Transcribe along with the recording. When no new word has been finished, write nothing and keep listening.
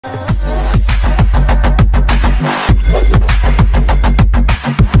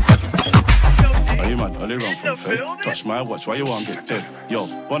touch my watch, why you want to get dead? Yo,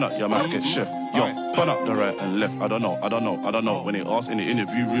 burn up, you might get chef. Yo, burn up the right and left. I don't know. When they ask in the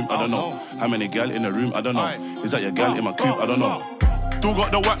interview room, I don't know. How many gal in the room, I don't know. Is that your gal in my coupe, I don't know. Still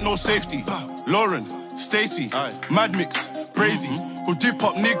got the whack, no safety. Lauren, Stacy, Mad Mix, Brazy, who dip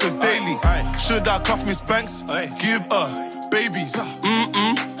up niggas daily. Should I cuff Miss Banks? Give her babies.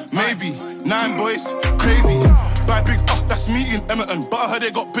 Maybe 9 boys, crazy. Bad big that's me in Emerton. But I heard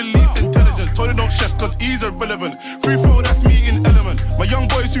they got police intelligence. Told them don't chef cause he's irrelevant. Free throw, that's me in Element. My young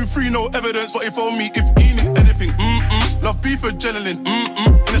boys who free, no evidence. But if on me, if he need anything, love beef adrenaline,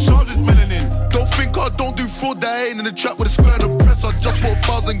 in the sharp is melanin. Don't think I don't do fraud, that I ain't in the trap with a square and a press. I just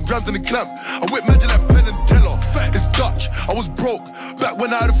bought 1,000 grams in the clamp. I whip magic like Penn and Teller. It's Dutch, I was broke, back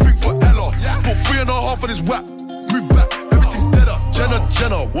when I had a thing for Ella. Put 3.5 on this whack, move back, everything dead up.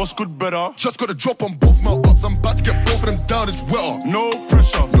 Jenna, what's good, brother? Just got a drop on both my ups. I'm about to get both of them down, it's wetter. No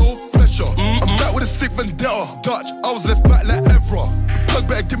pressure. I'm back with a sick vendetta. Dutch, I was left back like Evra. Plug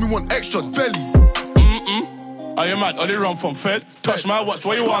better give me one extra, belly. Are you mad? Are they run from Fed? Touch my watch,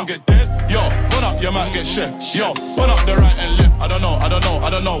 why you want to get dead? Yo, run up, you might get chef. Yo, run up the right and left. I don't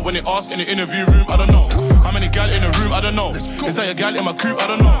know. When they ask in the interview room, I don't know. How many gal in the room, I don't know. Is that your gal in my coupe, I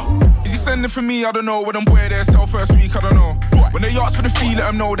don't know. Is he sending for me? I don't know. When them boy there sell first week, I don't know. When they ask for the fee, let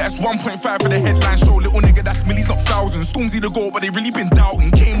them know that's 1.5 for the headline show. Little nigga, that's millies, not thousands. Stormzy the goal, but they really been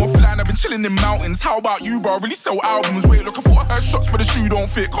doubting. Came offline, I've been chilling in mountains. How about you, bro? Really sell albums. Wait, look, I thought I heard shots, but the shoe don't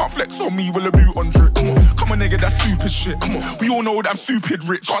fit. Can't flex on me with a boot on drip. Come on, nigga, that's stupid shit. We all know that I'm stupid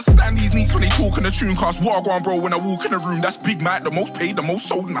rich. Can't stand these neeks when they talk in the tune cast. Wagwan, bro, when I walk in the room, that's Big Mac, the most paid, the most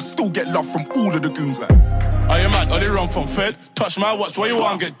sold, and I still get love from all of the goons, like. Are you mad? Are they run from Fed? Touch my watch, why you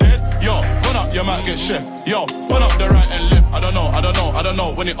want to get dead? Yo, run up, you might get chef. Yo, run up the right and left. I don't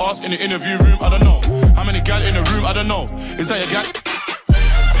know. When they ask in the interview room, I don't know. How many gal in the room, I don't know. Is that your gal?